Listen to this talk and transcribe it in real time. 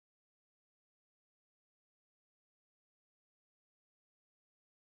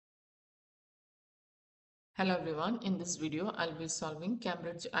Hello everyone, in this video I'll be solving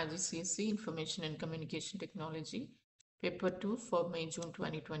Cambridge IGCSE Information and Communication Technology Paper 2 for May-June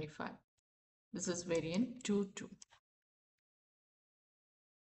 2025. This is variant 2.2.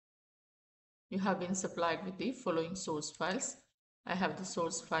 You have been supplied with the following source files. I have the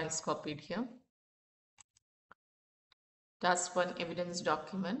source files copied here. Task 1 evidence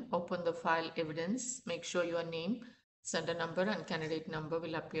document. Open the file evidence. Make sure your name, sender number and candidate number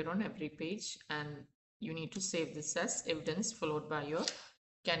will appear on every page, and you need to save this as evidence followed by your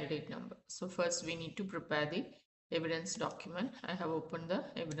candidate number. So first we need to prepare the evidence document. I have opened the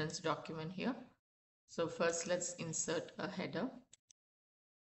evidence document here. So first let's insert a header.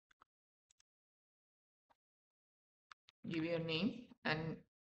 Give your name and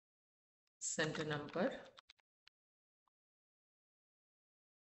center number.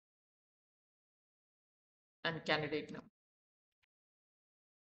 And candidate number.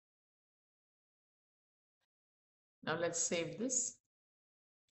 Now let's save this.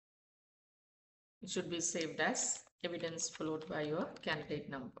 It should be saved as evidence followed by your candidate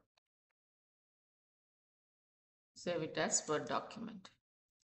number. Save it as Word document.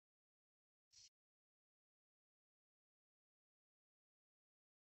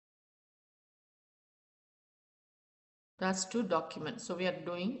 Task 2 document. So we are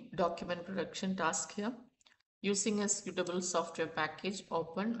doing document production task here. Using a suitable software package,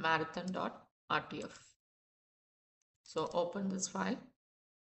 open marathon.rtf. So open this file.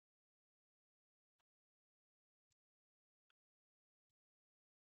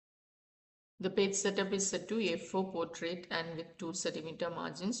 The page setup is set to A4 portrait and with 2 cm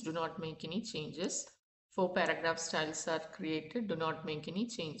margins. Do not make any changes. 4 paragraph styles are created. Do not make any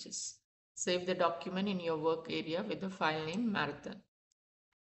changes. Save the document in your work area with the file name Marathon.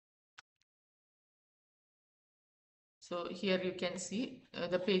 So here you can see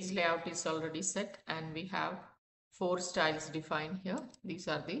the page layout is already set and we have 4 styles defined here. These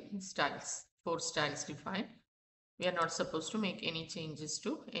are the styles, 4 styles defined. We are not supposed to make any changes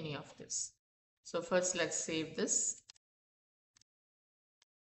to any of this. So first let's save this.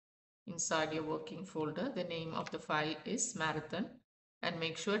 Inside your working folder, the name of the file is Marathon and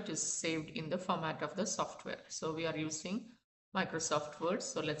make sure it is saved in the format of the software. So we are using Microsoft Word.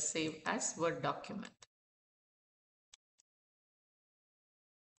 So let's save as Word document.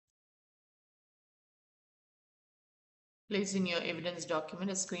 Place in your evidence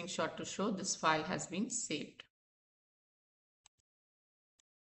document a screenshot to show this file has been saved.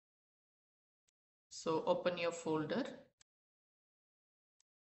 So open your folder.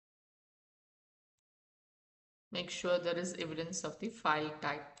 Make sure there is evidence of the file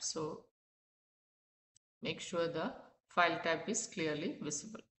type. So make sure the file type is clearly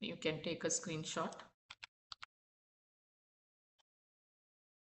visible. You can take a screenshot.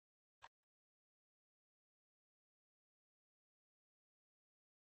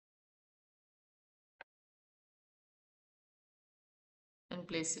 And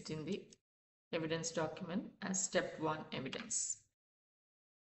place it in the evidence document as step 1 evidence.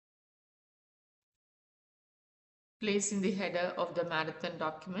 Place in the header of the Marathon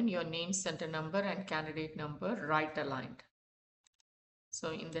document your name, center number and candidate number right aligned.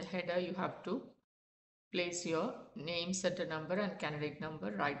 So in the header you have to place your name, center number and candidate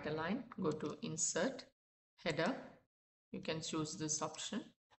number right aligned. Go to insert, header. You can choose this option.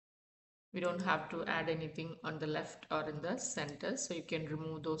 We don't have to add anything on the left or in the center, so you can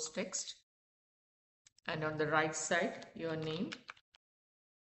remove those text. And on the right side, your name,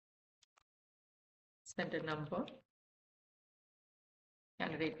 center number,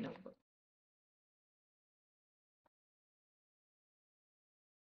 candidate number.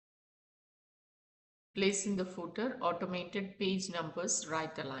 Place in the footer automated page numbers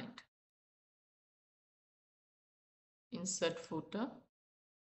right aligned. Insert footer.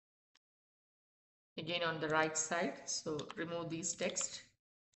 Again on the right side, so remove these text.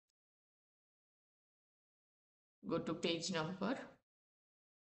 Go to page number,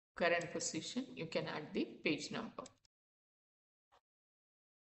 current position, you can add the page number.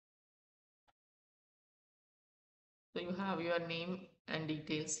 So you have your name and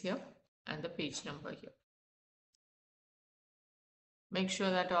details here and the page number here. Make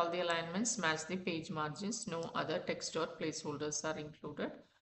sure that all the alignments match the page margins. No other text or placeholders are included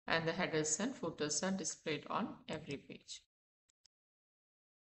and the headers and footers are displayed on every page.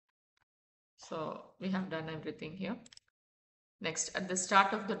 So we have done everything here. Next, at the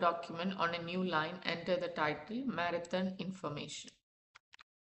start of the document on a new line, enter the title Marathon Information.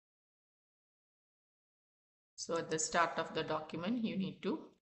 So at the start of the document, you need to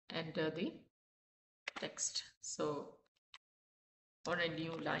enter the text. So on a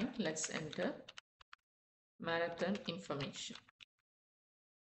new line, let's enter marathon information.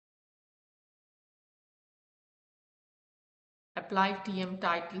 Apply TM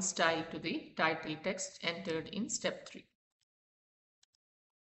title style to the title text entered in step 3.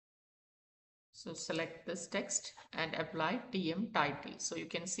 So select this text and apply TM title. So you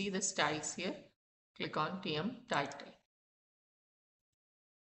can see the styles here. Click on TM title.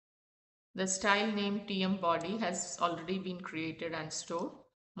 The style name TM body has already been created and stored.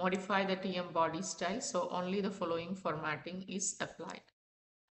 Modify the TM body style so only the following formatting is applied.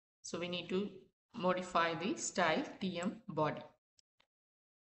 So we need to modify the style TM body.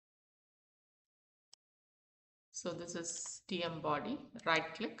 So this is TM body.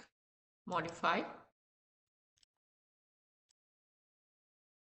 Right click, modify.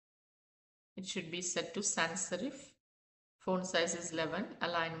 It should be set to sans serif. Font size is 11.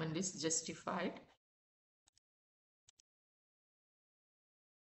 Alignment is justified.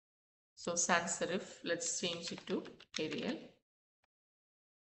 So sans serif, let's change it to Arial.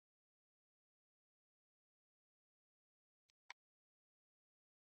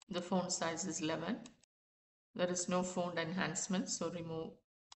 The font size is 11. There is no font enhancement, so remove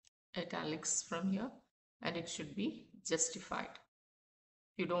italics from here and it should be justified.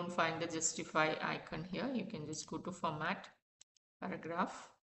 If you don't find the justify icon here, you can just go to format, paragraph.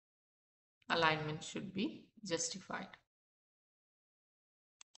 Alignment should be justified.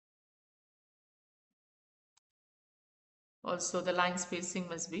 Also, the line spacing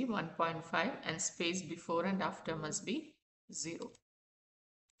must be 1.5 and space before and after must be 0.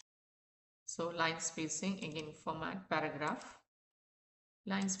 So line spacing, again format, paragraph.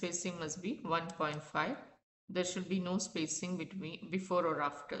 Line spacing must be 1.5. There should be no spacing between before or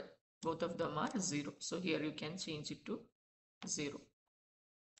after. Both of them are 0. So here you can change it to 0.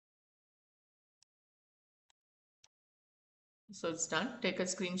 So it's done. Take a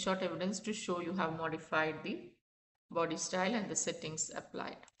screenshot evidence to show you have modified the body style and the settings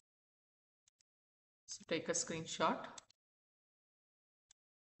applied. So take a screenshot.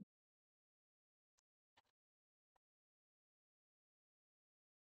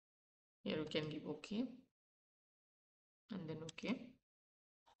 Here you can give OK and then OK.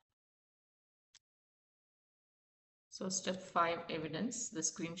 So step 5 evidence, the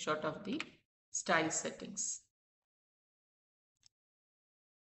screenshot of the style settings.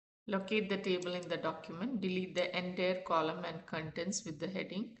 Locate the table in the document, delete the entire column and contents with the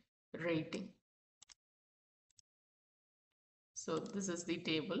heading rating. So this is the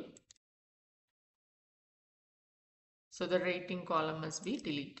table. So the rating column must be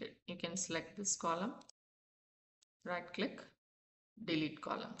deleted. You can select this column, right click, delete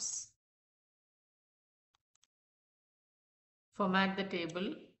columns. Format the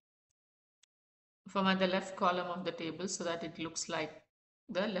table, format the left column of the table so that it looks like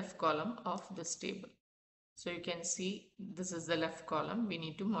the left column of this table. So you can see this is the left column. We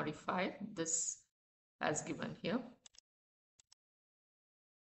need to modify this as given here.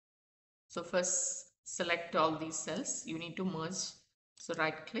 So first select all these cells. You need to merge. So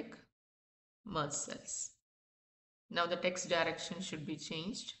right click, merge cells. Now the text direction should be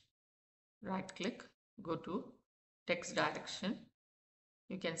changed. Right click, go to text direction.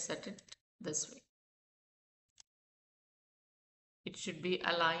 You can set it this way. It should be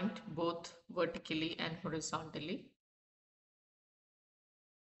aligned both vertically and horizontally.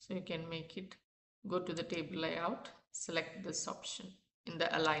 So you can make it, go to the table layout, select this option in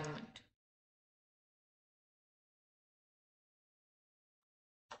the alignment.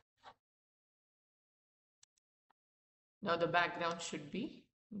 Now the background should be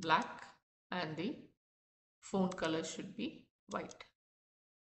black and the font color should be white.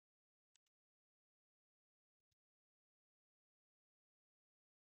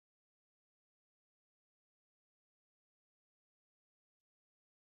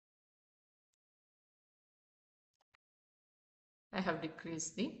 I have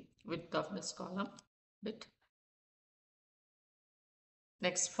decreased the width of this column bit.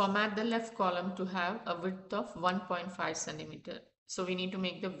 Next, format the left column to have a width of 1.5 centimeter. So we need to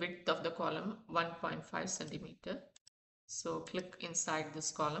make the width of the column 1.5 centimeter. So click inside this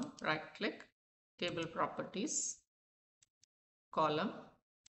column, right click, table properties, column.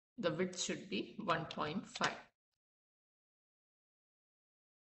 The width should be 1.5.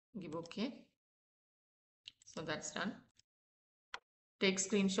 Give OK. So that's done. Take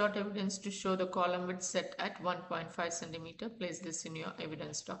screenshot evidence to show the column width set at 1.5 centimeter. Place this in your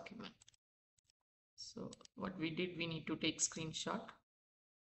evidence document. So what we did, we need to take screenshot.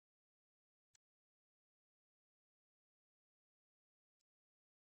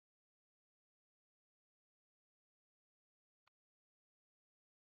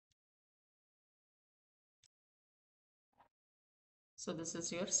 So this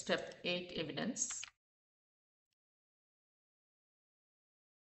is your step 8 evidence.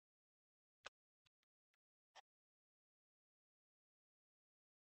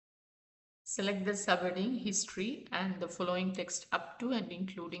 Select the subheading history and the following text up to and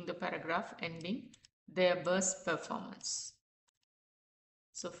including the paragraph ending their best performance.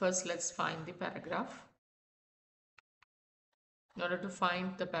 So first let's find the paragraph. In order to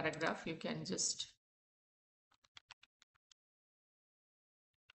find the paragraph, you can just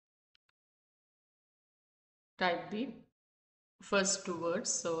type the first 2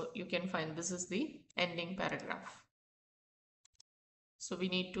 words. So you can find this is the ending paragraph. So we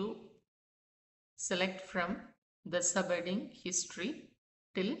need to select from the subheading history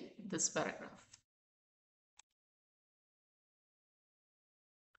till this paragraph.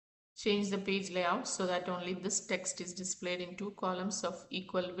 Change the page layout so that only this text is displayed in 2 columns of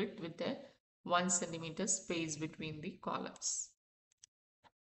equal width with a 1 centimeter space between the columns.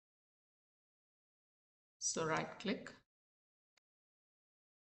 So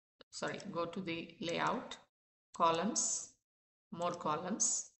go to the layout, columns, more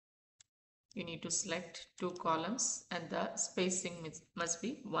columns. You need to select 2 columns and the spacing must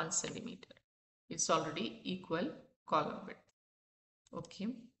be 1 centimeter. It's already equal column width. Okay.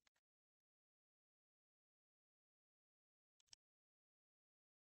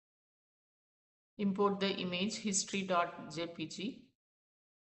 Import the image history.jpg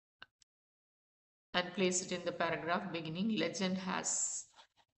and place it in the paragraph beginning legend has.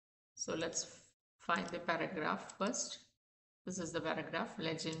 So let's find the paragraph first. This is the paragraph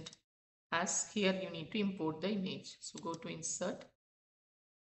legend has. Here you need to import the image. So go to insert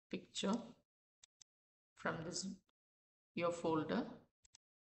picture from this your folder.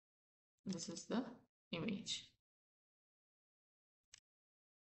 This is the image.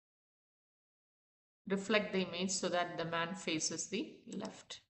 Reflect the image so that the man faces the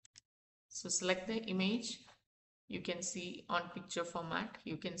left. So select the image. You can see on picture format,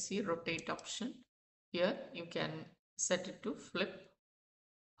 you can see rotate option. Here you can set it to flip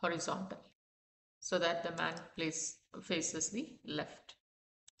horizontal so that the man faces the left.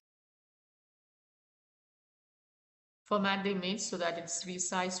 Format the image so that it's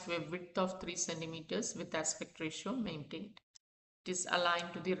resized to a width of 3 centimeters with aspect ratio maintained. It is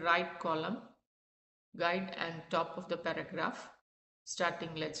aligned to the right column, guide and top of the paragraph,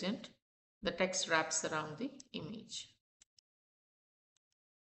 starting legend. The text wraps around the image.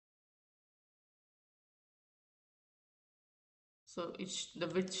 So the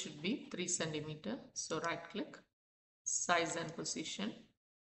width should be 3 centimeter. So right click, size and position.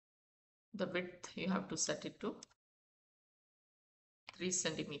 The width you have to set it to 3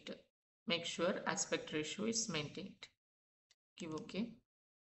 centimeter. Make sure aspect ratio is maintained. Give OK.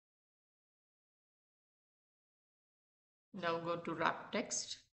 Now go to wrap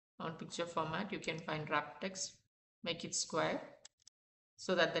text. On picture format, you can find wrap text. Make it square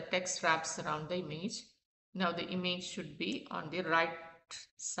so that the text wraps around the image. Now the image should be on the right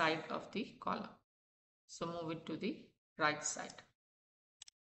side of the column. So move it to the right side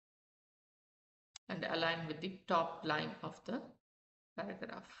and align with the top line of the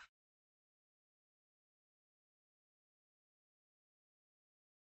paragraph.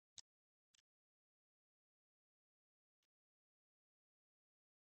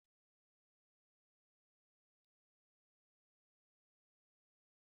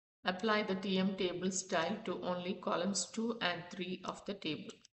 Apply the TM table style to only columns 2 and 3 of the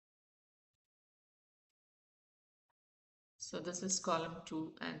table. So this is column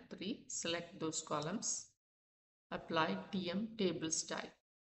 2 and 3. Select those columns. Apply TM table style.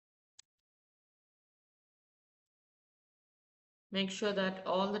 Make sure that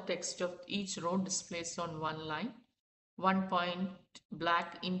all the text of each row displays on one line. 1 point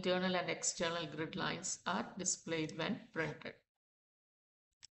black internal and external grid lines are displayed when printed.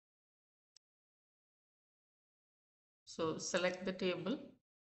 So select the table.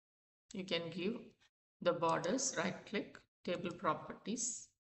 You can give the borders, right click, table properties.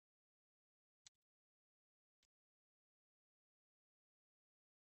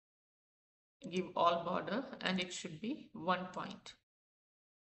 Give all border and it should be 1 point.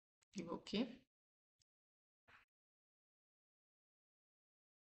 Give OK.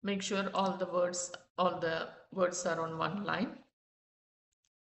 Make sure all the words are on one line.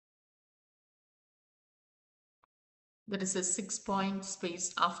 There is a 6-point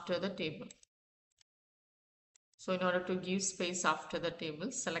space after the table. So in order to give space after the table,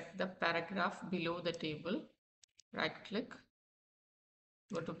 select the paragraph below the table. Right click,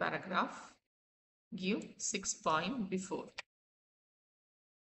 go to paragraph, give 6 point before.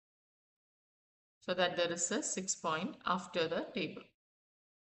 So that there is a 6 point after the table.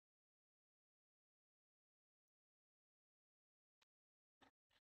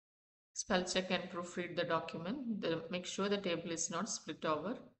 Spell check and proofread the document. Make sure the table is not split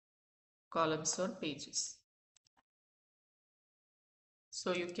over columns or pages.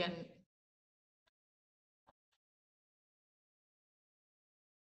 So you can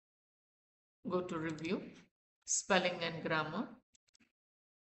go to review, spelling and grammar.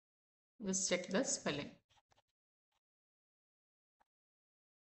 Just check the spelling.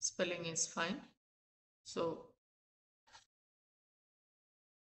 Spelling is fine. So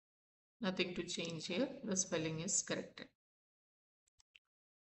nothing to change here. The spelling is corrected.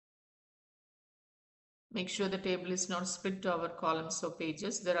 Make sure the table is not split over columns or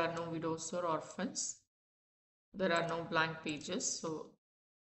pages. There are no widows or orphans. There are no blank pages. So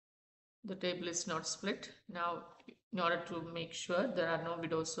the table is not split. Now, in order to make sure there are no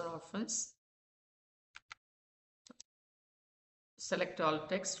widows or orphans, select all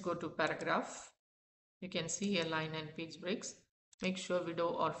text, go to paragraph. You can see here line and page breaks. Make sure widow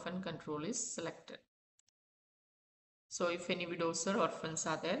orphan control is selected. So if any widows or orphans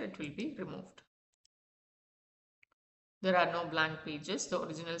are there, it will be removed. There are no blank pages. The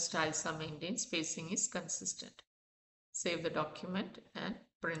original styles are maintained. Spacing is consistent. Save the document and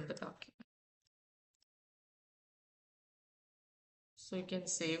print the document. So you can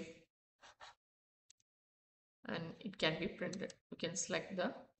save and it can be printed. You can select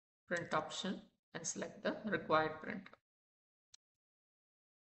the print option and select the required print.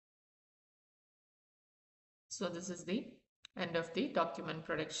 So this is the end of the document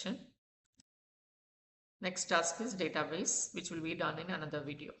production. Next task is database, which will be done in another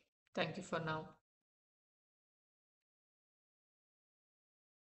video. Thank you for now.